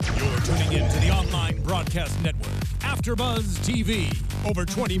tuning in to the online broadcast network, AfterBuzz TV. Over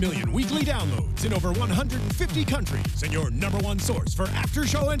 20 million weekly downloads in over 150 countries, and your number one source for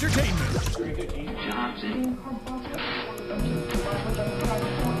after-show entertainment.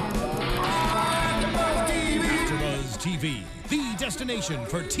 AfterBuzz TV, the destination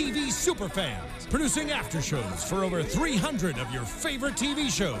for TV superfans. Producing aftershows for over 300 of your favorite TV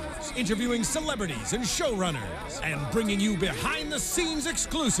shows, interviewing celebrities and showrunners, and bringing you behind-the-scenes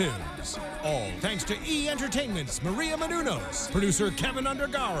exclusives. All thanks to E! Entertainment's Maria Menounos, producer Kevin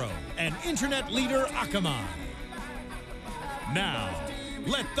Undergaro, and internet leader Akamai. Now,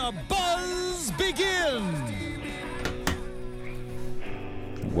 let the buzz begin!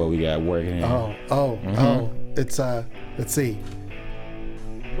 What we got working here? It's let's see.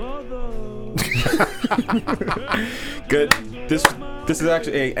 Good. This is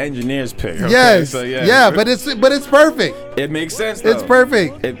actually a engineer's pick. Okay? Yes. So, but it's perfect. It makes sense though. It's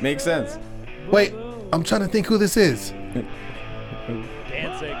perfect. It makes sense. Wait, I'm trying to think who this is.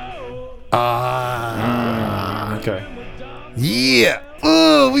 Dancing. Okay. Yeah.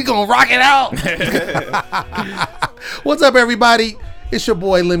 Ooh, we gonna rock it out. What's up, everybody? It's your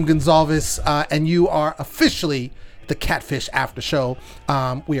boy Lim Gonzalez, and you are officially the Catfish After Show.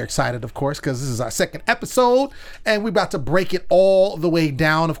 We are excited, of course, because this is our second episode, and we're about to break it all the way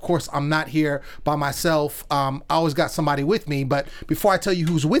down. Of course, I'm not here by myself. I always got somebody with me, but before I tell you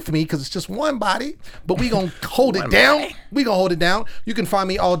who's with me, because it's just one body, but we gonna hold it down. We gonna hold it down. You can find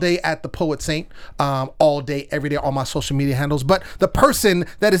me all day at the Poet Saint, all day, every day, on my social media handles. But the person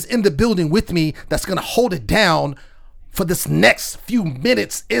that is in the building with me that's gonna hold it down for this next few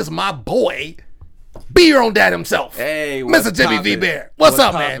minutes is my boy, Be Your Own Dad himself. Hey, Mr. Jimmy V. Bear. What's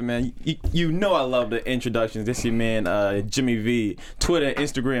up, poppin', man? You know I love the introductions. This your man, Jimmy V. Twitter,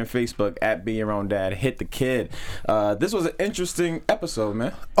 Instagram, Facebook, at Be Your Own Dad. Hit the kid. This was an interesting episode,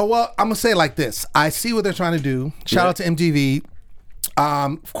 man. Oh, well, I'm going to say it like this. I see what they're trying to do. Shout out to MTV.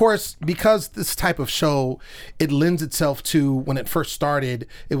 Of course, because this type of show, it lends itself to, when it first started,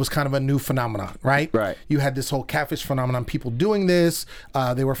 it was kind of a new phenomenon, right? Right. You had this whole catfish phenomenon, people doing this.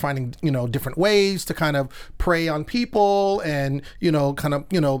 They were finding, different ways to kind of prey on people and,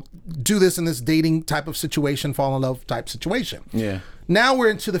 do this in this dating type of situation, fall in love type situation. Yeah. Now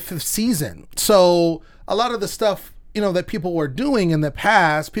we're into the 5th season. So a lot of the stuff, that people were doing in the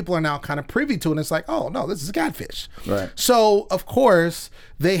past, people are now kind of privy to, and it's like, oh no, this is catfish. Right. So of course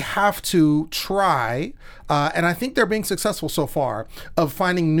they have to try, and I think they're being successful so far, of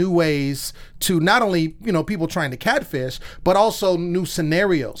finding new ways to not only, people trying to catfish, but also new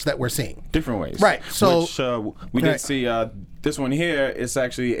scenarios that we're seeing. Different ways. Right. So which, we did see this one here is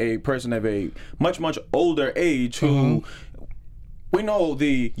actually a person of a much, much older age who we know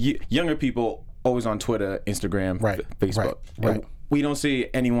the younger people always on Twitter, Instagram, Facebook. Right. We don't see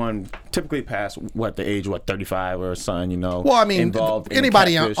anyone typically past the age 35 or something, Well, I mean, involved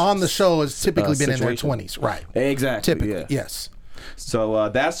anybody in on the show has typically been situation. in their 20s, right? Exactly. Typically, yeah. yes. So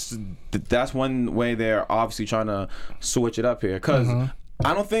that's one way they're obviously trying to switch it up here, because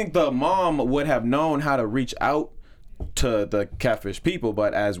I don't think the mom would have known how to reach out to the catfish people,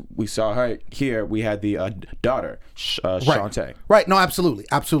 but as we saw her here, we had the daughter, Shantae. Right. No, absolutely.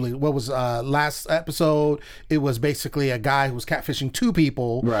 What was last episode? It was basically a guy who was catfishing two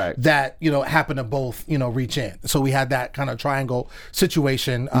people that, happened to both, reach in. So we had that kind of triangle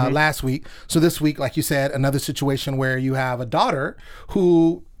situation last week. So this week, like you said, another situation where you have a daughter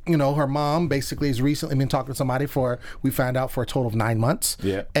who, her mom basically has recently been talking to somebody we found out, for a total of 9 months.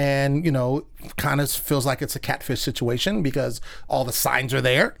 Yeah. And, kind of feels like it's a catfish situation because all the signs are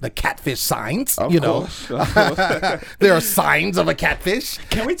there, the catfish signs, Of course. There are signs of a catfish.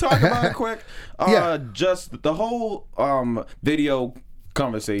 Can we talk about it quick? Yeah. Just the whole video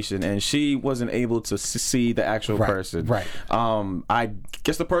conversation, and she wasn't able to see the actual person. Right. I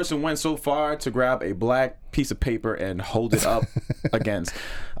guess the person went so far to grab a black piece of paper and hold it up against.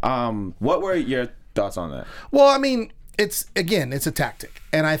 What were your thoughts on that? Well, I mean, it's a tactic.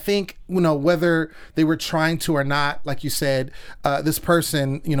 And I think, whether they were trying to or not, like you said, this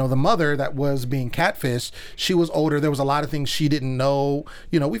person, the mother that was being catfished, she was older. There was a lot of things she didn't know.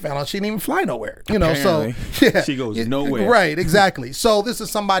 We found out she didn't even fly nowhere. Apparently, So yeah, she goes nowhere. Right, exactly. So this is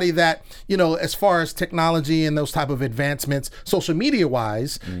somebody that, as far as technology and those type of advancements, social media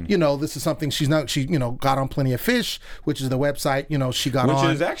wise, this is something she got on Plenty of Fish, which is the website, she got on.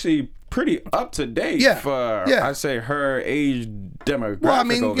 Which is actually pretty up to date Yeah, for yeah. I'd say her age demographic. Well, I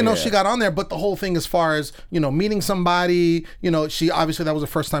mean, over you know, here. she got on there, but the whole thing as far as, you know, meeting somebody, you know, she obviously that was the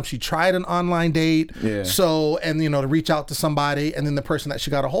first time she tried an online date. Yeah. So, and, you know, to reach out to somebody, and then the person that she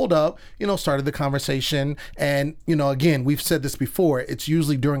got a hold of, you know, started the conversation. And, you know, again, we've said this before, it's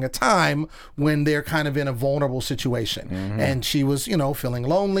usually during a time when they're kind of in a vulnerable situation. And she was, you know, feeling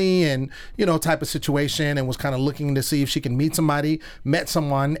lonely and, you know, type of situation, and was kind of looking to see if she can meet somebody, met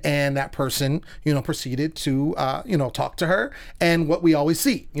someone, and that person, you know, proceeded to, you know, talk to her. And what we always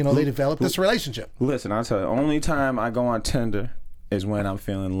see, you know, they develop this relationship. Listen, I'll tell you, only time I go on Tinder is when I'm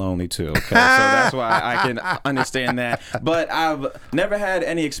feeling lonely too. Okay, so that's why I can understand that. But I've never had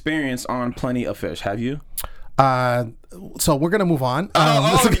any experience on Plenty of Fish. Have you? So we're gonna move on.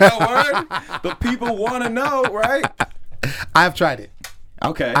 Word. The people want to know, right? I've tried it.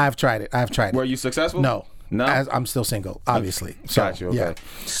 Okay. I've tried it. Were you successful? No. No. I'm still single, obviously. So, Got you. Okay. yeah.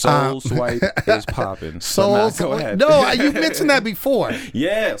 Soul Swipe is popping. Go ahead. No, you mentioned that before.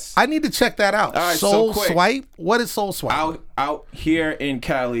 Yes. I need to check that out. All right, Soul so quick. Swipe? What is Soul Swipe? Out here in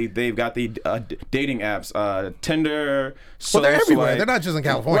Cali, they've got the dating apps, Tinder, Soul Well, they're everywhere. Swipe. They're not just in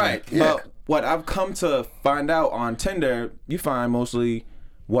California. Right. Yeah. But what I've come to find out on Tinder, you find mostly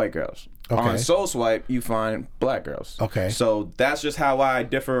white girls. Okay. On Soul Swipe, you find black girls. Okay. So that's just how I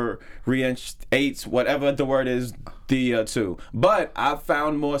differentiate whatever the word is, the two. But I've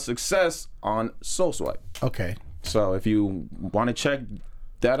found more success on Soul Swipe. Okay. So if you want to check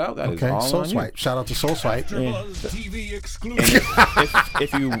that out, that is Okay. all Soul on you. Swipe. Shout out to Soul Swipe. AfterBuzz TV exclusive.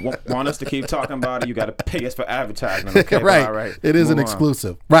 if you want us to keep talking about it, you got to pay us for advertising. Okay, but Right. all right. It is Move an on.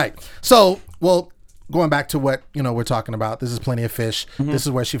 exclusive. Right. So, well, going back to what, you know, we're talking about, this is Plenty of Fish. Mm-hmm. This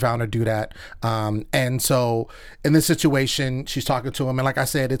is where she found her dude at. And so in this situation, she's talking to him. And like I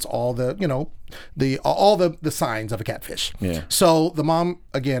said, it's all the, you know, all the signs of a catfish. Yeah. So the mom,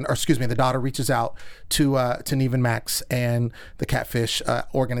 again, or excuse me, the daughter reaches out to Neve and Max and the Catfish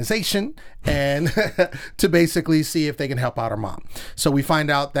organization, and to basically see if they can help out her mom. So we find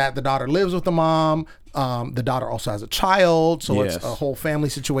out that the daughter lives with the mom. The daughter also has a child, so Yes. it's a whole family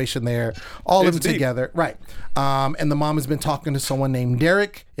situation there, all living deep. together, right? And the mom has been talking to someone named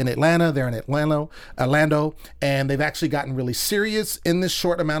Derek in Atlanta. They're in Orlando, and they've actually gotten really serious in this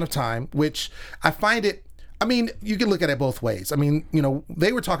short amount of time, which I find it. I mean, you can look at it both ways. I mean, you know,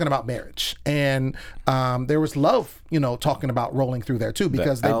 they were talking about marriage, and there was love, you know, talking about rolling through there too,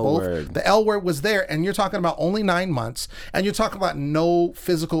 because they both, the L word was there, and you're talking about only 9 months, and you're talking about no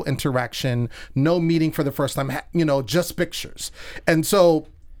physical interaction, no meeting for the first time, you know, just pictures. And so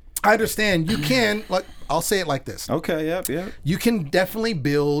I understand you can, like, I'll say it like this. Okay, yep. You can definitely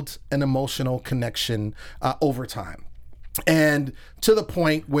build an emotional connection over time. And to the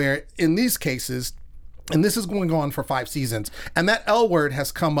point where in these cases, and this is going on for 5 seasons, and that L word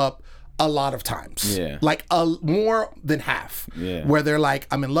has come up a lot of times. Yeah. Like more than half. Yeah. Where they're like,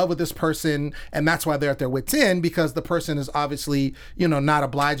 I'm in love with this person, and that's why they're at their wits' end, because the person is obviously, you know, not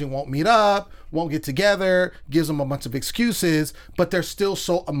obliging, won't meet up, won't get together, gives them a bunch of excuses, but they're still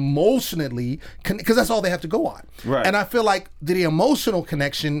so emotionally, because that's all they have to go on. Right. And I feel like the emotional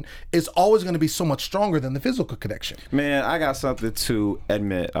connection is always going to be so much stronger than the physical connection. Man, I got something to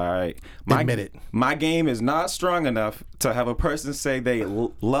admit, all right? Admit it. My game is not strong enough to have a person say they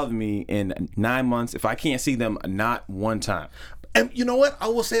love me in 9 months if I can't see them not one time. And you know what? I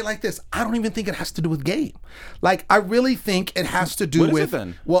will say it like this. I don't even think it has to do with game. Like, I really think it has to do What is with... it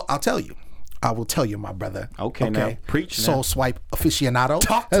then? Well, I'll tell you. I will tell you, my brother. Okay, now, preach now. Soul Swipe aficionado.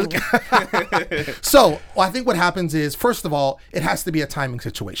 Talk to me. So, I think what happens is, first of all, it has to be a timing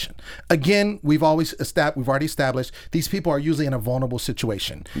situation. Again, we've already established these people are usually in a vulnerable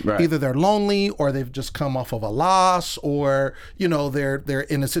situation. Right. Either they're lonely, or they've just come off of a loss, or, you know, they're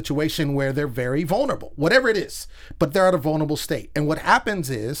in a situation where they're very vulnerable. Whatever it is, but they're at a vulnerable state. And what happens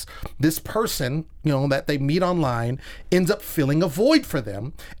is this person, you know, that they meet online ends up filling a void for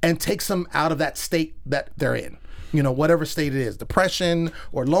them and takes them out of that state that they're in, you know, whatever state it is, depression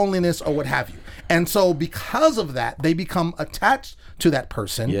or loneliness or what have you. And so because of that, they become attached to that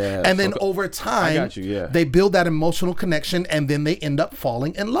person. Yeah. And then over time, got you, yeah. they build that emotional connection, and then they end up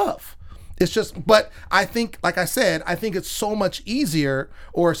falling in love. It's just, but I think, like I said, I think it's so much easier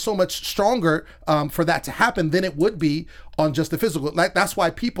or so much stronger for that to happen than it would be on just the physical. Like, that's why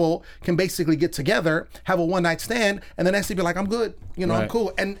people can basically get together, have a one-night stand, and then actually be like, I'm good, you know, I'm Right.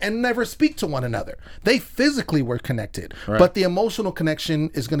 cool, and never speak to one another. They physically were connected, Right. but the emotional connection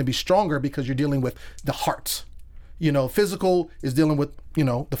is going to be stronger because you're dealing with the heart. You know, physical is dealing with, you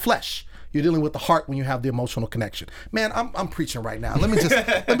know, the flesh. You're dealing with the heart when you have the emotional connection. Man, I'm preaching right now. Let me just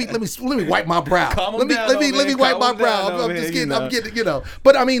let me wipe my brow. Let me wipe my brow. I'm just kidding. I'm getting, you know.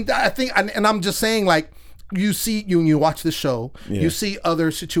 But I mean, I think, and I'm just saying, like, you see, you watch the show, you see other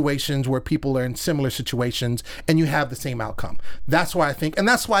situations where people are in similar situations and you have the same outcome. That's why I think, and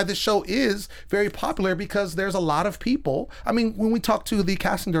that's why this show is very popular, because there's a lot of people. I mean, when we talked to the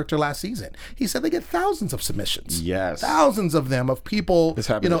casting director last season, he said they get thousands of submissions. Yes. Thousands of them, of people,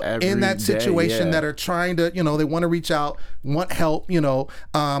 you know, in that situation that are trying to, you know, they want to reach out, want help, you know.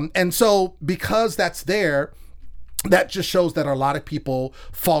 And so because that's there, that just shows that a lot of people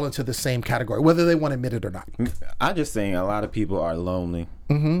fall into the same category, whether they want to admit it or not. I just think a lot of people are lonely,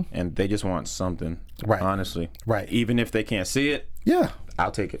 and they just want something. Right. Honestly. Right. Even if they can't see it. Yeah.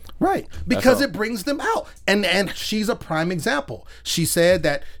 I'll take it. Right. Because it brings them out. And she's a prime example. She said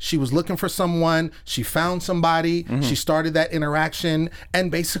that she was looking for someone, she found somebody, she started that interaction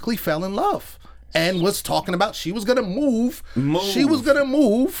and basically fell in love. And was talking about she was gonna move. She was gonna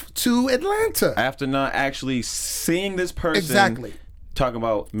move to Atlanta after not actually seeing this person. Exactly. Talking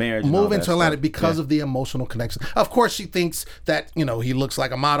about marriage. Moving to Atlanta because of the emotional connection. Of course, she thinks that, you know, he looks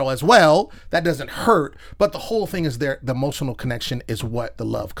like a model as well. That doesn't hurt. But the whole thing is there. The emotional connection is what the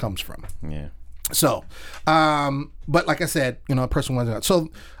love comes from. Yeah. So, but like I said, you know, a person was out. So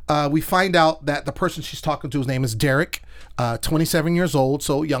we find out that the person she's talking to, his name is Derek, 27 years old,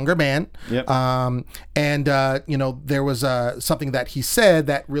 so younger man. Yep. And you know, there was something that he said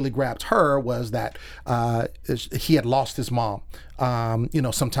that really grabbed her, was that he had lost his mom, you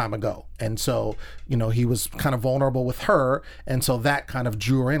know, some time ago. And so, you know, he was kind of vulnerable with her. And so that kind of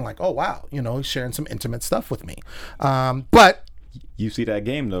drew her in, like, oh, wow, you know, he's sharing some intimate stuff with me. But you see that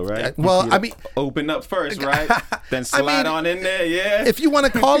game though, right? Well, I mean, open up first, right? Then slide on in there, yeah. If you want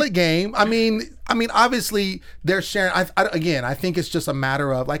to call it game, I mean, obviously they're sharing. I think it's just a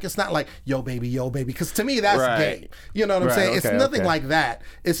matter of, like, it's not like yo baby, because to me that's game. You know what I'm saying? It's nothing like that.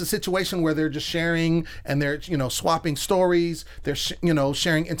 It's a situation where they're just sharing and they're, you know, swapping stories. They're you know,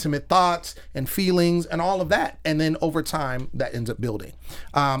 sharing intimate thoughts and feelings and all of that, and then over time that ends up building.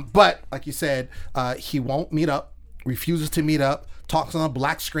 But like you said, he won't meet up, refuses to meet up. Talks on a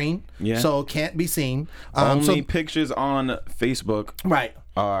black screen, so can't be seen. Only pictures on Facebook, right,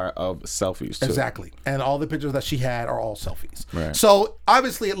 are of selfies too. Exactly, and all the pictures that she had are all selfies. Right. So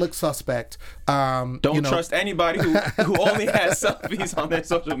obviously it looks suspect. Don't trust anybody who only has selfies on their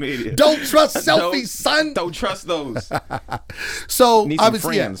social media. Don't trust selfies, son. Don't trust those. So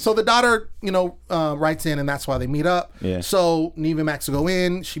obviously, yeah. So the daughter, you know, writes in, and that's why they meet up. Yeah. So Neve and Max go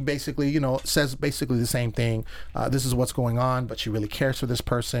in. She basically, you know, says basically the same thing. This is what's going on, but she really cares for this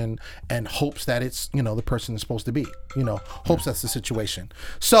person and hopes that it's, you know, the person is supposed to be. You know, hopes that's the situation.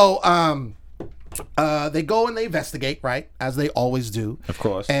 So they go and they investigate, right, as they always do, of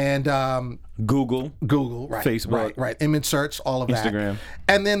course, and Google, right, Facebook, right, image search, all of Instagram. that,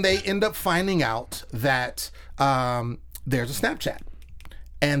 and then they end up finding out that there's a Snapchat,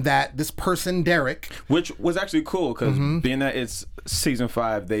 and that this person Derek, which was actually cool because being that it's season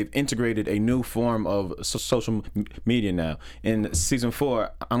 5, they've integrated a new form of social media now. In season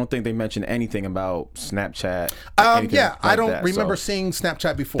 4, I don't think they mentioned anything about Snapchat. Yeah, I don't remember seeing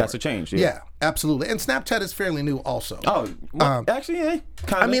Snapchat before. That's a change. Yeah, absolutely. And Snapchat is fairly new also. Oh, well, actually, yeah.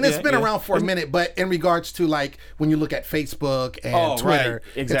 Kinda, I mean, it's been around for a minute, but in regards to, like, when you look at Facebook and Twitter,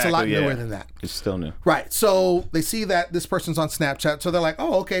 it's a lot newer than that. It's still new. Right. So they see that this person's on Snapchat, so they're like,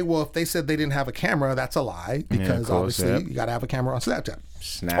 oh, okay, well, if they said they didn't have a camera, that's a lie, because obviously you got to have a camera on Snapchat.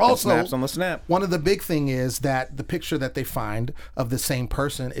 Snaps on the snap. One of the big thing is that the picture that they find of the same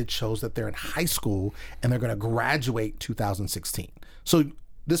person, it shows that they're in high school and they're going to graduate 2016. So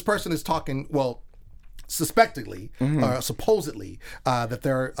this person is talking, well, suspectedly, supposedly, that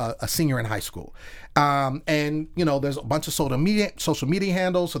they're a senior in high school. And, you know, there's a bunch of social media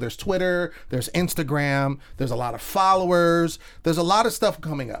handles. So there's Twitter, there's Instagram, there's a lot of followers, there's a lot of stuff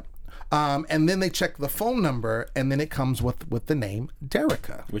coming up. And then they check the phone number, and then it comes with the name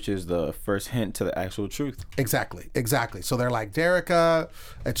Derica, which is the first hint to the actual truth. Exactly. So they're like, Derica,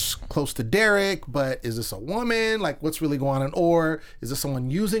 it's close to Derek, but is this a woman? Like, what's really going on? Or is this someone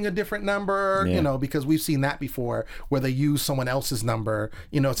using a different number? Yeah. You know, because we've seen that before, where they use someone else's number.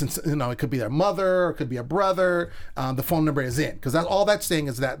 You know, since, you know, it could be their mother, or it could be a brother. The phone number is in, because all that's saying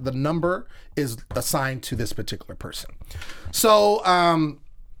is that the number is assigned to this particular person. So,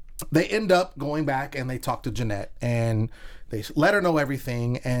 they end up going back and they talk to Jeanette and they let her know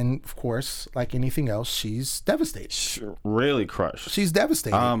everything. And of course, like anything else, she's devastated. Really crushed. She's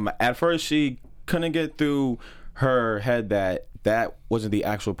devastated. At first, she couldn't get through her head that that wasn't the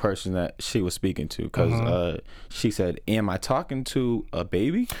actual person that she was speaking to, because she said, "Am I talking to a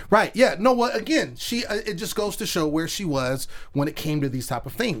baby?" Right. Yeah. No. Well, again, it just goes to show where she was when it came to these type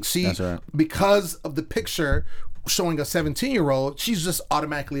of things. That's right. Because of the picture showing a 17-year-old, she's just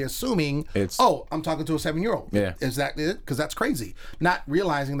automatically assuming, I'm talking to a 7-year-old. Yeah. Is that it? Because that's crazy. Not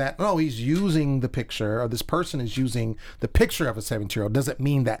realizing that, no, he's using the picture, or this person is using the picture of a 17-year-old, doesn't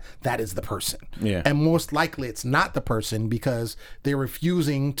mean that that is the person. Yeah. And most likely it's not the person, because they're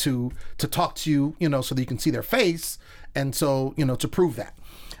refusing to talk to you, so that you can see their face. And so, to prove that.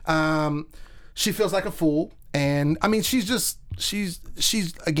 She feels like a fool. And I mean, she's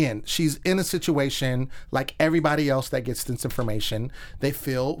in a situation like everybody else that gets this information. They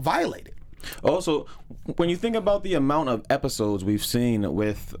feel violated. Also, when you think about the amount of episodes we've seen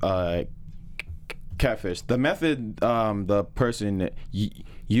with Catfish, the method the person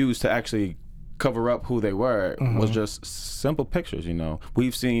used to actually cover up who they were was just simple pictures.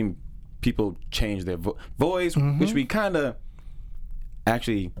 We've seen people change their voice, which we kind of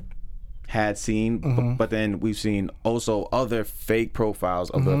actually had seen, but then we've seen also other fake profiles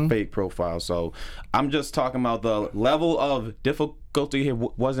of the fake profiles. So I'm just talking about the level of difficulty here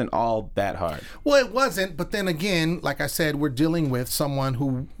wasn't all that hard. Well, it wasn't, but then again, like I said, we're dealing with someone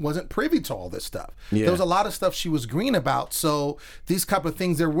who wasn't privy to all this stuff. Yeah. There was a lot of stuff she was green about, so these type of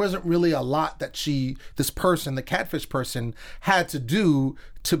things, there wasn't really a lot that this person, the Catfish person, had to do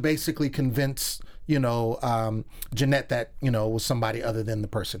to basically convince Jeanette that, was somebody other than the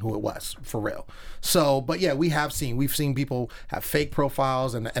person who it was, for real. So, but yeah, we've seen people have fake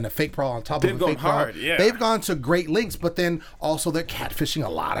profiles and a fake profile on top of a fake hard, profile. They've gone to great lengths, but then also they're catfishing a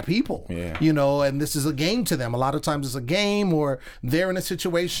lot of people, and this is a game to them. A lot of times it's a game, or they're in a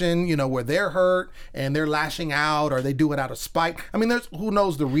situation, where they're hurt and they're lashing out, or they do it out of spite. I mean, who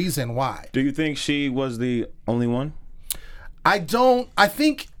knows the reason why. Do you think she was the only one? I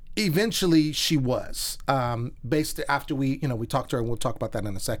think eventually she was, based after we talked to her, and we'll talk about that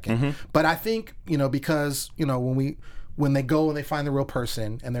in a second. But I think, because, when they go and they find the real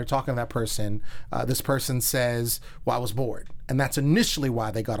person and they're talking to that person, this person says, well, I was bored. And that's initially why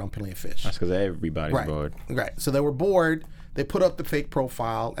they got on Plenty of Fish. That's because everybody's bored. Right. So they were bored. They put up the fake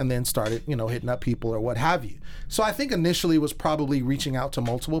profile and then started, hitting up people or what have you. So I think initially it was probably reaching out to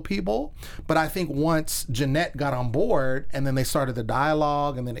multiple people. But I think once Jeanette got on board, and then they started the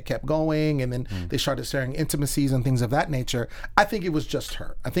dialogue, and then it kept going, and then they started sharing intimacies and things of that nature, I think it was just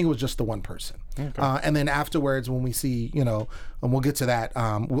her. I think it was just the one person. Okay. And then afterwards, when we see, and we'll get to that,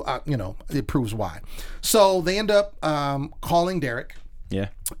 it proves why. So they end up calling Derek. Yeah.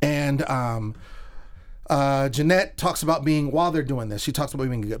 And Jeanette talks about while they're doing this, she talks about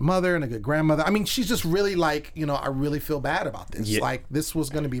being a good mother and a good grandmother. I mean, she's just really like, I really feel bad about this. Yeah. Like, this was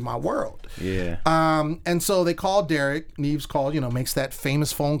going to be my world. Yeah. And so they call Derek. Neves called, makes that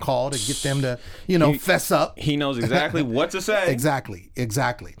famous phone call to get them to, fess up. He knows exactly what to say. Exactly.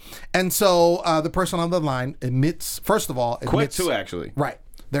 And so the person on the line admits, quick too, actually. Right.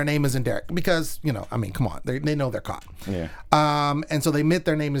 Their name isn't Derek, because, come on, they know they're caught. Yeah. And so they admit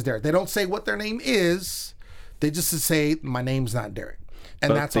their name is Derek. They don't say what their name is. They just say, my name's not Derek. And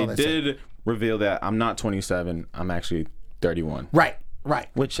but that's all they say. They did reveal that I'm not 27. I'm actually 31. Right.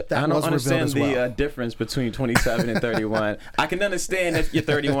 Which I don't understand the difference between 27 and 31. I can understand if you're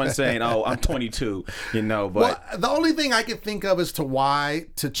 31 saying, oh, I'm 22, but. Well, the only thing I could think of as to why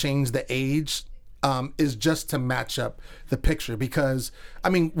to change the age is just to match up the picture, because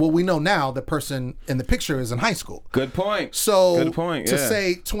we know now the person in the picture is in high school. Good point. So good point. To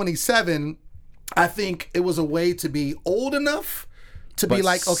say 27, I think it was a way to be old enough to be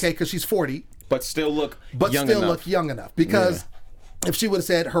like, okay, because she's 40, but still look young enough. Because if she would have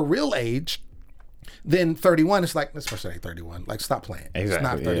said her real age, then 31, it's like, this person ain't 31. Like, stop playing. Exactly, it's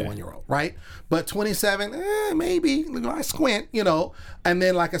not a 31-year-old, right? But 27, maybe. I squint, And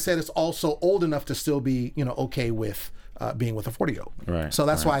then, like I said, it's also old enough to still be, okay with being with a 40-year-old. Right. So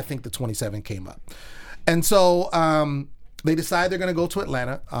that's why I think the 27 came up. And so they decide they're going to go to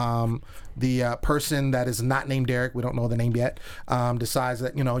Atlanta. The person that is not named Derek, we don't know the name yet, decides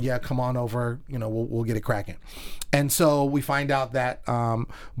that, come on over, we'll get it cracking. And so we find out that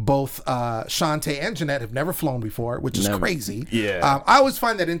both Shantae and Jeanette have never flown before, which is crazy. Yeah. I always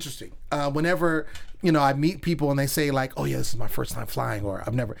find that interesting. Whenever, I meet people and they say like, oh yeah, this is my first time flying, or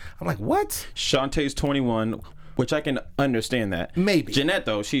I'm like, what? Shantae's 21. Which I can understand that. Maybe. Jeanette,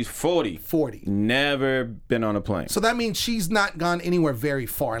 though, she's 40. 40. Never been on a plane. So that means she's not gone anywhere very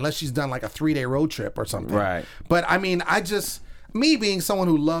far, unless she's done like a 3-day road trip or something. Right. But me being someone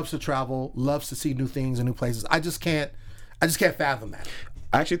who loves to travel, loves to see new things and new places, I just can't fathom that.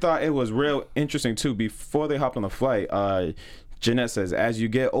 I actually thought it was real interesting, too. Before they hopped on the flight, Jeanette says, as you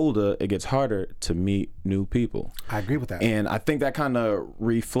get older, it gets harder to meet new people. I agree with that. And I think that kind of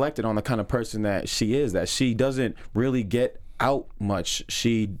reflected on the kind of person that she is, that she doesn't really get out much.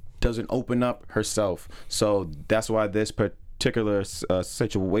 She doesn't open up herself. So that's why this particular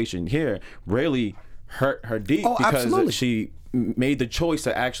situation here really hurt her deep, because absolutely. she made the choice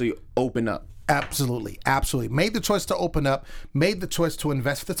to actually open up. Absolutely. Made the choice to open up, made the choice to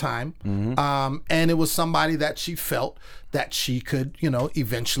invest the time. And it was somebody that she felt that she could,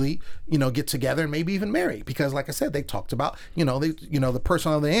 eventually, get together and maybe even marry. Because like I said, they talked about, the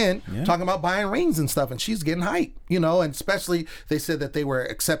person on the end talking about buying rings and stuff, and she's getting hype, and especially they said that they were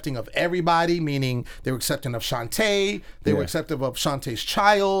accepting of everybody, meaning they were accepting of Shantae, they were accepting of Shantae's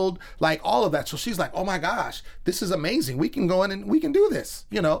child, like all of that. So she's like, oh my gosh, this is amazing. We can go in and we can do this,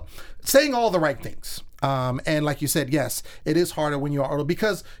 saying all the right things. And like you said, yes, it is harder when you are older,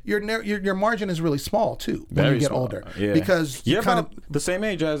 because your margin is really small too when Very you get small. older. Yeah. Because you're kind about the same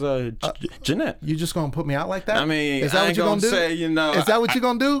age as Jeanette. you just gonna put me out like that? I mean, is that I what ain't you're gonna do? say, Is that what you're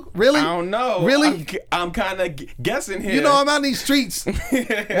gonna do? Really? I don't know. Really? I'm kind of guessing here. I'm out in these streets.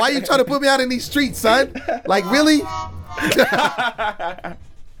 Why you trying to put me out in these streets, son? Like, really?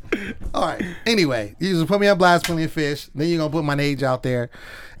 All right. Anyway, you just put me on blast, plenty of fish. Then you're gonna put my age out there.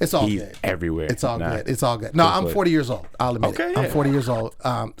 It's all He's good. everywhere. It's all Nah. good. It's all good. No, I'm 40 years old. I'll admit Okay, it. I'm yeah. 40 years old.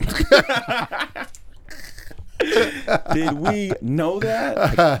 Did we know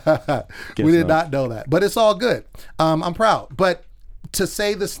that? We did not know that, but it's all good. I'm proud. But to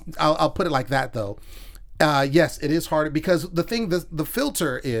say this, I'll put it like that though. Yes, it is harder, because the thing, the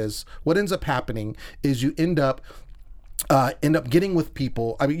filter is, what ends up happening is you end up getting with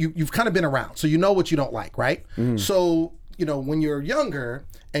people. I mean, you've kind of been around, so you know what you don't like, right? So, when you're younger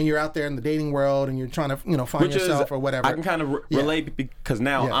and you're out there in the dating world and you're trying to, find yourself or whatever. I can kind of relate, because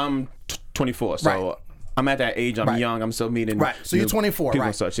now I'm 24, so Right. I'm at that age. I'm young. I'm still meeting. Right. So you're 24, people right?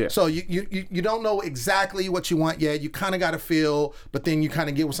 and such, yeah. So you don't know exactly what you want yet. You kind of got to feel, but then you kind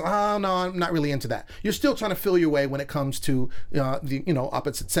of get with some, oh no, I'm not really into that. You're still trying to feel your way when it comes to the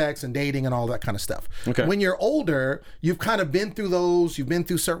opposite sex and dating and all that kind of stuff. Okay. When you're older, you've kind of been through those. You've been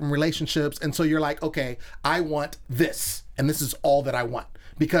through certain relationships, and so you're like, okay, I want this, and this is all that I want,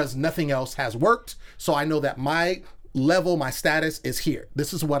 because nothing else has worked. So I know that my level, my status is here.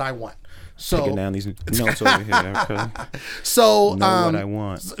 This is what I want. So Taking down these notes over here. Okay. So Know what I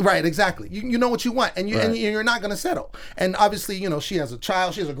want. Right, exactly. You know what you want, and you're not going to settle. And obviously, she has a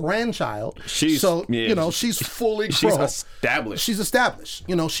child. She has a grandchild. She's fully She's grown. established. She's established.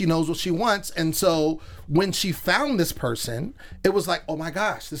 She knows what she wants, and so when she found this person, it was like, oh my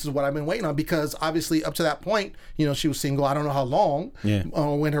gosh, this is what I've been waiting on. Because obviously, up to that point, she was single. I don't know how long. Yeah.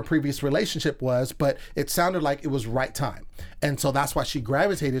 When her previous relationship was, but it sounded like it was right time. And so that's why she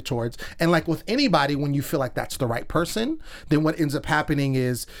gravitated towards. And like with anybody, when you feel like that's the right person, then what ends up happening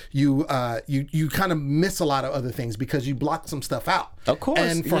is you kind of miss a lot of other things, because you block some stuff out. Of course.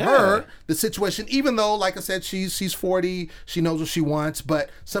 And for her, the situation, even though, like I said, she's 40, she knows what she wants, but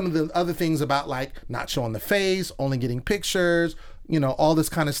some of the other things about like not showing the face, only getting pictures, all this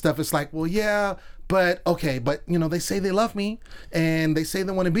kind of stuff. It's like, well, yeah, but okay, but they say they love me and they say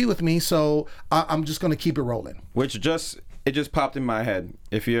they want to be with me, so I'm just going to keep it rolling. Which it just popped in my head.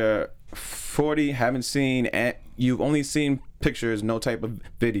 If you're 40, you've only seen pictures, no type of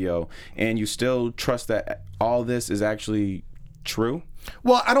video, and you still trust that all this is actually true?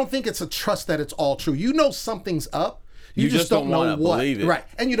 Well, I don't think it's a trust that it's all true. Something's up. You just don't know wanna what. believe it. Right.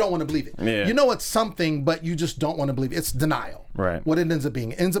 And you don't want to believe it. Yeah. You know it's something, but you just don't want to believe it. It's denial. Right. What it ends up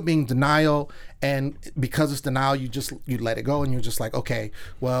being. It ends up being denial. And because it's denial, you let it go, and you're just like, okay,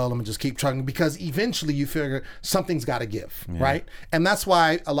 well, let me just keep trying, because eventually you figure something's got to give. Yeah. Right. And that's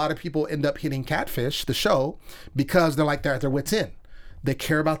why a lot of people end up hitting Catfish, the show, because they're like, they're at their wits' end. They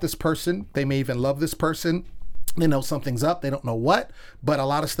care about this person. They may even love this person. They know something's up. They don't know what, but a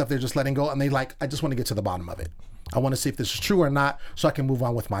lot of stuff they're just letting go, and they like, I just want to get to the bottom of it. I want to see if this is true or not, so I can move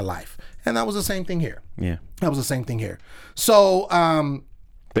on with my life. And that was the same thing here. Yeah. That was the same thing here. So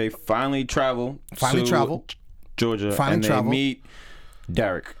they finally travel to Georgia, and they meet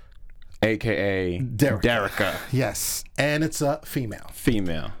Derek, aka Derica. Yes. And it's a female.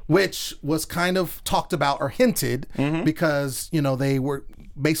 Female. Which was kind of talked about or hinted, because, they were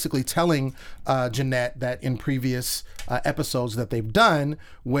basically telling Jeanette that in previous episodes that they've done,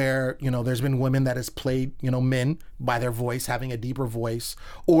 where there's been women that has played men by their voice, having a deeper voice,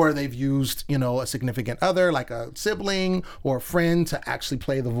 or they've used a significant other like a sibling or a friend to actually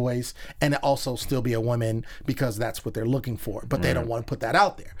play the voice, and it also still be a woman because that's what they're looking for, but they don't want to put that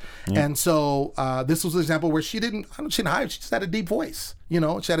out there. And so this was an example where she didn't hide, she just had a deep voice. She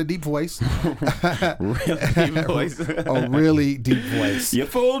had a deep voice. Really deep voice. A really deep voice. You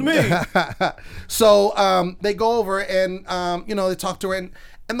fooled me. So they go over and they talk to her,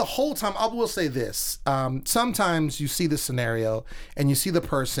 and the whole time I will say this: sometimes you see this scenario and you see the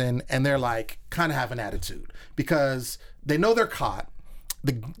person and they're like kind of have an attitude because they know they're caught.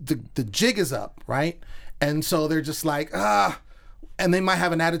 The jig is up, right? And so they're just like and they might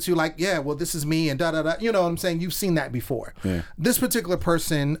have an attitude like, yeah, well, this is me and da da da. You know what I'm saying? You've seen that before. Yeah. This particular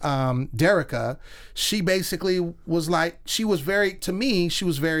person, Derica, she basically was like, she was very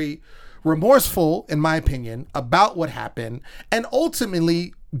remorseful, in my opinion, about what happened, and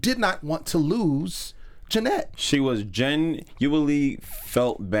ultimately did not want to lose Jeanette. She was genuinely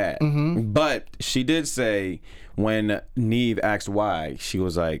felt bad, but she did say when Neve asked why, she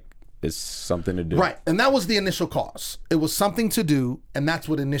was like, it's something to do. Right. And that was the initial cause. It was something to do, and that's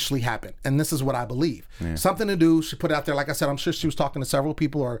what initially happened. And this is what I believe. Yeah. Something to do. She put it out there. Like I said, I'm sure she was talking to several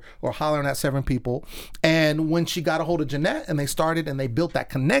people or hollering at several people. And when she got a hold of Jeanette and they built that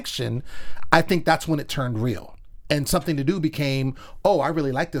connection, I think that's when it turned real. And something to do became, I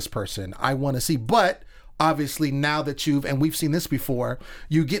really like this person. I want to see. But obviously now that and we've seen this before,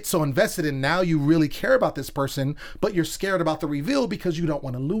 you get so invested in now you really care about this person, but you're scared about the reveal because you don't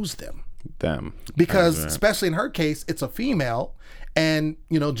want to lose them. Because especially in her case, it's a female, and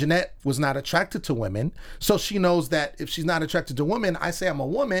Jeanette was not attracted to women, so she knows that if she's not attracted to women, I say I'm a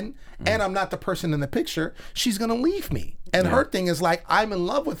woman and I'm not the person in the picture, she's gonna leave me. And her thing is like, I'm in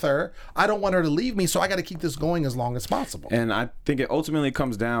love with her, I don't want her to leave me, so I got to keep this going as long as possible. And I think it ultimately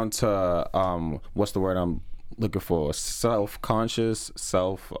comes down to what's the word I'm looking for? Self-conscious,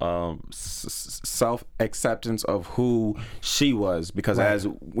 self-acceptance of who she was, because as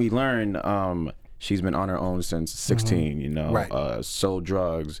we learn, she's been on her own since 16, sold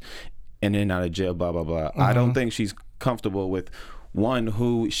drugs, in and out of jail, blah, blah, blah. I don't think she's comfortable with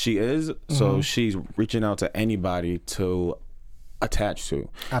who she is, so she's reaching out to anybody to attach to.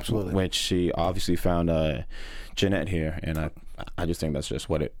 Absolutely. Which she obviously found Jeanette here, and I just think that's just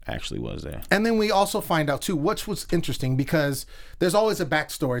what it actually was there. And then we also find out too, which was interesting, because there's always a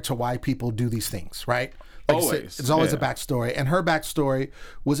backstory to why people do these things, right? Always. It's always a backstory, and her backstory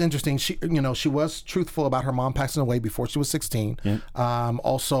was interesting. She, she was truthful about her mom passing away before she was 16. Yeah.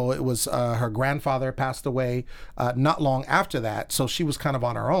 Also, it was her grandfather passed away not long after that, so she was kind of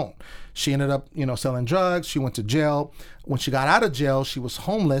on her own. She ended up, selling drugs. She went to jail. When she got out of jail, she was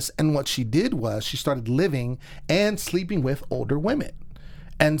homeless, and what she did was she started living and sleeping with older women.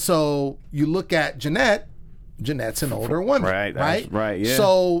 And so you look at Jeanette's an older woman, right? Right, yeah.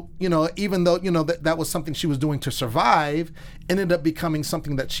 So, even though, that was something she was doing to survive, ended up becoming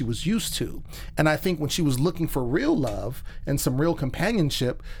something that she was used to. And I think when she was looking for real love and some real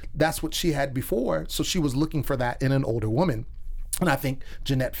companionship, that's what she had before. So she was looking for that in an older woman. And I think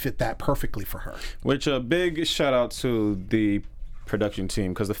Jeanette fit that perfectly for her. Which a big shout out to the production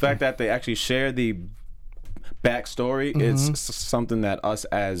team, because the fact that they actually share the backstory is something that us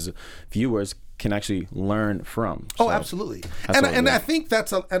as viewers can actually learn from. So absolutely. And I think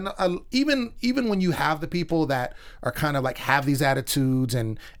that's even when you have the people that are kind of like have these attitudes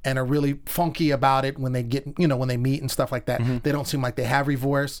and are really funky about it when they get, when they meet and stuff like that, they don't seem like they have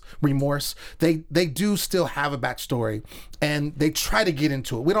remorse. They do still have a backstory, and they try to get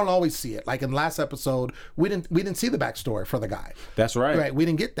into it. We don't always see it. Like in the last episode, we didn't see the backstory for the guy. That's right. Right. We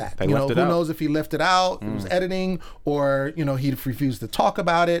didn't get that. Who knows if he left it out, it was editing, or he refused to talk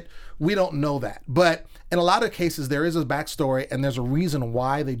about it. We don't know that. But in a lot of cases, there is a backstory, and there's a reason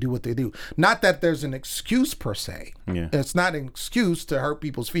why they do what they do. Not that there's an excuse per se. Yeah. It's not an excuse to hurt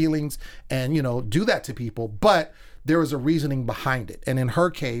people's feelings and, do that to people, but there is a reasoning behind it. And in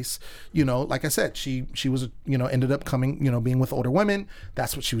her case, like I said, she was, ended up being with older women.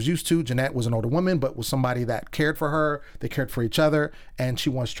 That's what she was used to. Jeanette was an older woman, but was somebody that cared for her. They cared for each other, and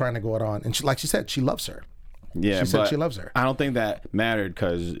she was trying to go it on. And she, like she said, she loves her. Yeah, she said she loves her. I don't think that mattered,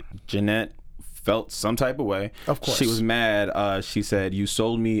 because Jeanette felt some type of way. Of course. She was mad. She said, you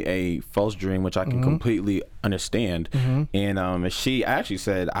sold me a false dream, which I can completely understand. And she actually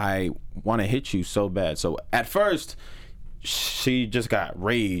said, I want to hit you so bad. So at first, she just got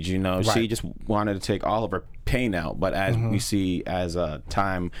rage, Right. She just wanted to take all of her pain out. But as we see, as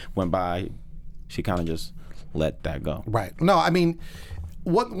time went by, she kind of just let that go. Right. No, I mean,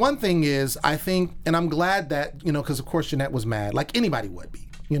 one thing is, I think, and I'm glad that, because of course Jeanette was mad, like anybody would be.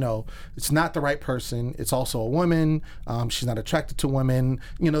 It's not the right person. It's also a woman. She's not attracted to women.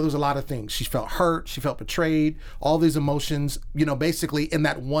 There's a lot of things. She felt hurt. She felt betrayed. All these emotions, basically in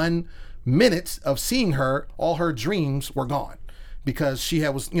that 1 minute of seeing her, all her dreams were gone. Because she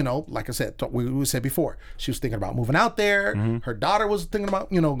was, like I said, we said before, she was thinking about moving out there. Her daughter was thinking about,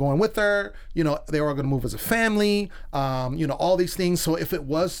 going with her. They were going to move as a family. All these things. So if it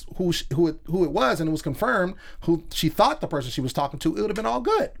was who it was, and it was confirmed who she thought the person she was talking to, it would have been all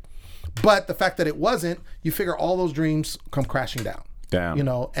good. But the fact that it wasn't, you figure all those dreams come crashing down.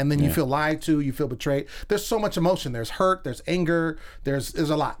 And then you feel lied to, you feel betrayed. There's so much emotion. There's hurt, there's anger, there's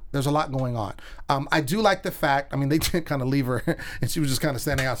a lot. There's a lot going on. I do like the fact, they did kind of leave her and she was just kind of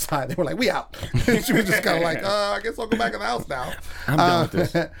standing outside. They were like, we out. And she was just kind of like, I guess I'll go back in the house now. I'm done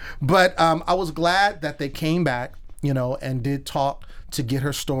with this. But I was glad that they came back, and did talk to get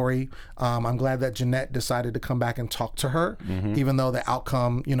her story. I'm glad that Jeanette decided to come back and talk to her, even though the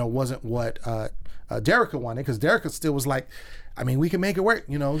outcome, wasn't what Derica wanted, because Derica still was like, we can make it work.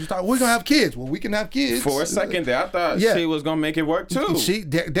 We're going to have kids. Well, we can have kids. For a second there, I thought she was going to make it work too.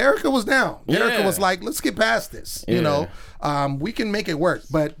 Derica was down. Derica was like, let's get past this. We can make it work.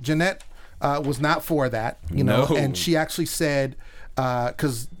 But Jeanette was not for that, No. And she actually said,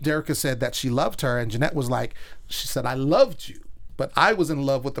 because Derica said that she loved her, and Jeanette was like, she said, I loved you, but I was in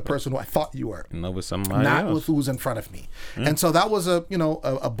love with the person who I thought you were. In love with somebody not else. with who was in front of me. And so that was a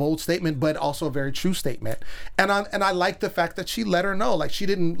bold statement, but also a very true statement. And I like the fact that she let her know, like she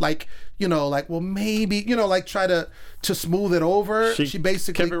didn't well maybe, try to smooth it over. She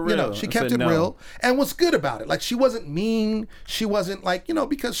basically kept it real. She kept it real and was good about it. Like she wasn't mean. She wasn't like,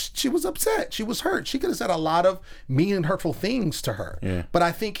 because she was upset. She was hurt. She could have said a lot of mean and hurtful things to her. Yeah. But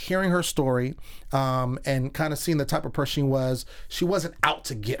I think hearing her story, and kind of seeing the type of person she wasn't out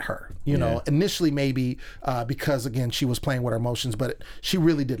to get her, initially maybe because again, she was playing with her emotions, but she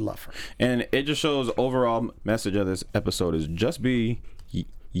really did love her. And it just shows overall message of this episode is just be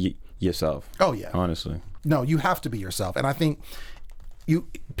yourself. Oh yeah. Honestly. No, you have to be yourself. And I think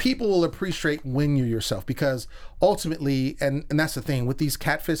people will appreciate when you're yourself, because ultimately, and that's the thing with these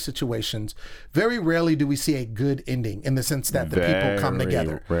catfish situations, very rarely do we see a good ending in the sense that the people come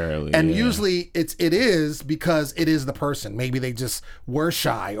together. Rarely, and usually it is because it is the person. Maybe they just were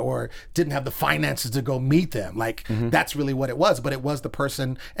shy or didn't have the finances to go meet them. Like that's really what it was, but it was the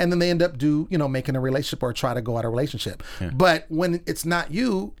person. And then they end up making a relationship or try to go out of a relationship. Yeah. But when it's not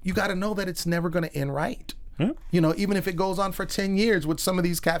you got to know that it's never going to end right. Even if it goes on for 10 years, which some of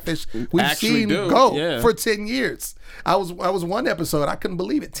these catfish we've seen go for 10 years. I was one episode, I couldn't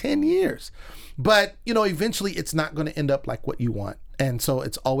believe it, 10 years. But, eventually it's not going to end up like what you want. And so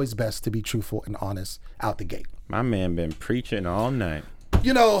it's always best to be truthful and honest out the gate. My man been preaching all night.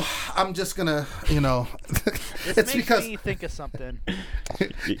 I'm just going to, This makes me think of something.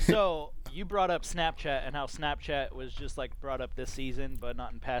 So you brought up Snapchat and how Snapchat was just like brought up this season, but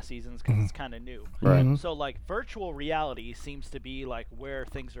not in past seasons because it's kind of new. Right. So like virtual reality seems to be like where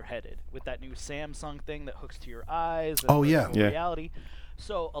things are headed with that new Samsung thing that hooks to your eyes. And virtual reality.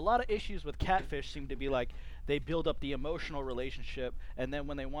 So a lot of issues with catfish seem to be like they build up the emotional relationship, and then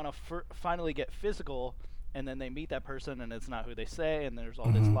when they want to finally get physical, and then they meet that person and it's not who they say, and there's all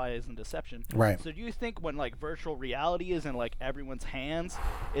this lies and deception. Right. So do you think when like virtual reality is in like everyone's hands,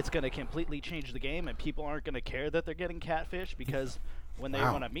 it's going to completely change the game and people aren't going to care that they're getting catfish because when they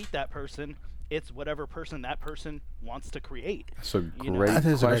want to meet that person, it's whatever person that person wants to create? That's a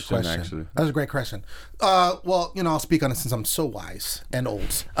great question, actually. That's a great question. Well, I'll speak on it since I'm so wise and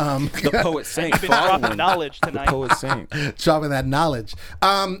old. The poet saint. You've been dropping knowledge tonight. The poet saint. Dropping that knowledge.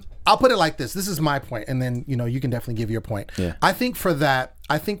 I'll put it like this. This is my point, and then you can definitely give your point. Yeah. I think for that,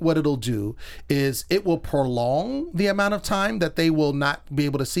 what it'll do is it will prolong the amount of time that they will not be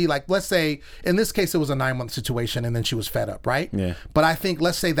able to see. Like, let's say in this case it was a 9-month situation, and then she was fed up, right? Yeah. But I think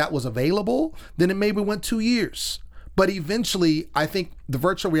let's say that was available, then it maybe went 2 years. But eventually, I think the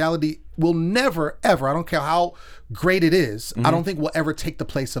virtual reality will never, ever, I don't care how great it is, I don't think will ever take the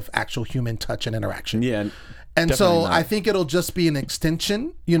place of actual human touch and interaction. Yeah. And so I think it'll just be an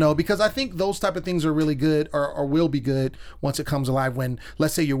extension, because I think those type of things are really good or will be good once it comes alive when,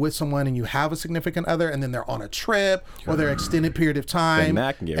 let's say you're with someone and you have a significant other and then they're on a trip or they're extended period of time.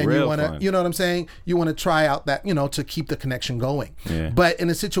 That can get and real you want to, fun. you know what I'm saying? You want to try out that, to keep the connection going. Yeah. But in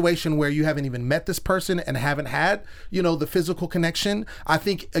a situation where you haven't even met this person and haven't had, the physical connection, I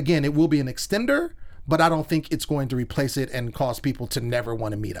think, again, it will be an extender, but I don't think it's going to replace it and cause people to never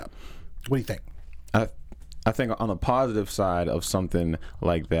want to meet up. What do you think? I think on the positive side of something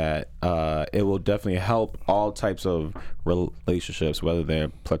like that, it will definitely help all types of relationships, whether they're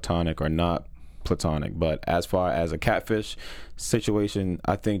platonic or not platonic. But as far as a catfish situation,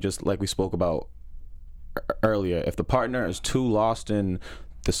 I think just like we spoke about earlier, if the partner is too lost in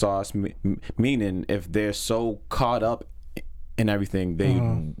the sauce, meaning if they're so caught up in everything, they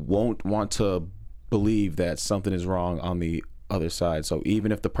won't want to believe that something is wrong on the other side. So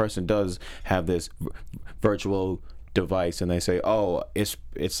even if the person does have this virtual device and they say, oh,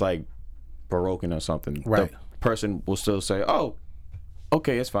 it's like broken or something, right, the person will still say, oh,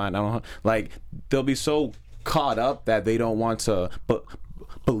 okay, it's fine. I don't like, they'll be so caught up that they don't want to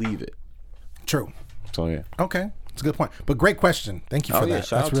believe it. True. So yeah. Okay. It's a good point. But great question. Thank you for that.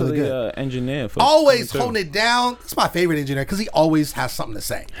 Shout That's out really to good. The engineer. For always holding it down. It's my favorite engineer because he always has something to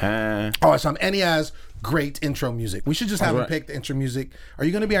say. Awesome. And he has great intro music. We should just have him pick the intro music. Are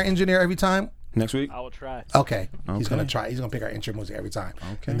you going to be our engineer every time? Next week? I will try. Okay. He's going to try. He's going to pick our intro music every time.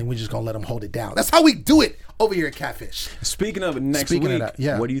 Okay. And then we're just going to let him hold it down. That's how we do it over here at Catfish. Speaking of next week,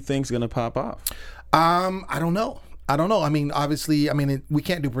 what do you think's going to pop off? I don't know. I mean, obviously, we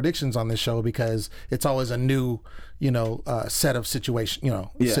can't do predictions on this show because it's always a new, set of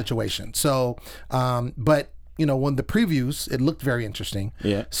situation, So, but when the previews, it looked very interesting.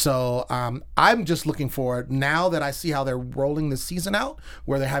 Yeah. So, I'm just looking forward now that I see how they're rolling the season out,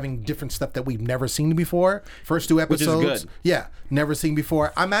 where they're having different stuff that we've never seen before. First 2 episodes. Which is good. Yeah. Never seen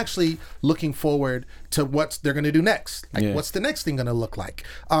before. I'm actually looking forward to what they're going to do next. Like, what's the next thing going to look like?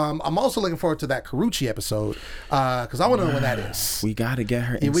 I'm also looking forward to that Karrueche episode because I want to know when that is. We got to get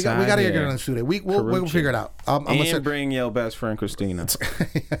her inside. We got to get her in the studio. We'll figure it out. I'm gonna bring your best friend Christina.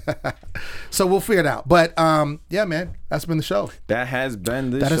 So we'll figure it out. But yeah, man, that's been the show. That has been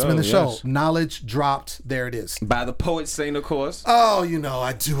the show. That has been the show. Knowledge dropped. There it is. By the Poet Saint, of course. Oh,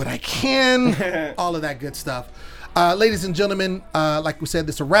 I do what I can. All of that good stuff. Ladies and gentlemen, like we said,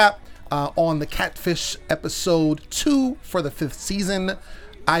 this is a wrap on the Catfish episode 2 for the 5th season.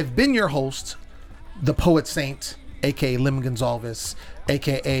 I've been your host, the Poet Saint, a.k.a. Lim Gonzalez,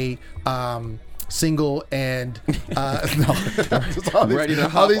 a.k.a. Single and ready to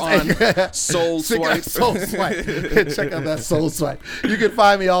hop on Soul Swipe. Soul Swipe. Check out that Soul Swipe. You can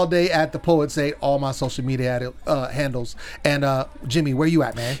find me all day at the Poet Saint, all my social media handles. And Jimmy, where you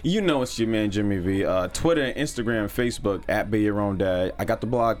at, man? It's your man Jimmy V. Twitter, Instagram, Facebook at Be Your Own Dad. I got the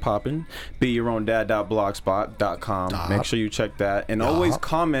blog popping, BeYourOwnDad.blogspot.com. Make sure you check that, and always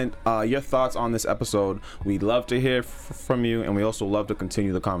comment your thoughts on this episode. We'd love to hear from you, and we also love to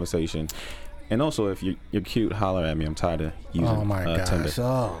continue the conversation. And also, if you're cute, holler at me. I'm tired of using Tinder.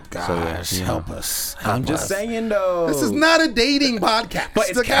 Oh, gosh. So, help us. I'm just saying, though. This is not a dating podcast.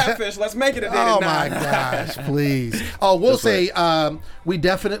 But it's Catfish. Let's make it a dating Oh, my gosh. Please. Oh, we'll say we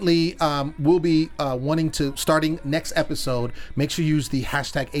definitely will be wanting to, starting next episode, make sure you use the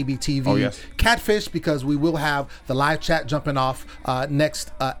hashtag ABTV Catfish, because we will have the live chat jumping off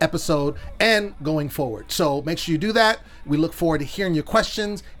next episode and going forward. So make sure you do that. We look forward to hearing your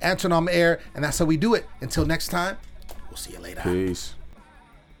questions, answering on the air, and that's how we do it. Until next time, we'll see you later. Peace.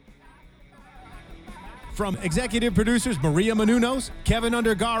 From executive producers Maria Menounos, Kevin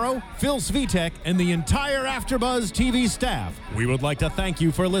Undergaro, Phil Svitek, and the entire AfterBuzz TV staff, we would like to thank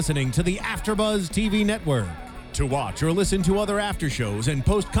you for listening to the AfterBuzz TV network. To watch or listen to other after shows and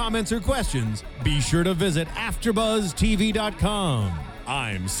post comments or questions, be sure to visit AfterBuzzTV.com.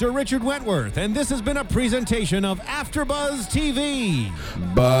 I'm Sir Richard Wentworth, and this has been a presentation of AfterBuzz TV.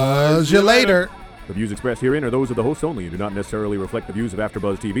 Buzz you later. The views expressed herein are those of the hosts only and do not necessarily reflect the views of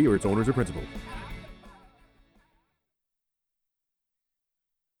AfterBuzz TV or its owners or principals.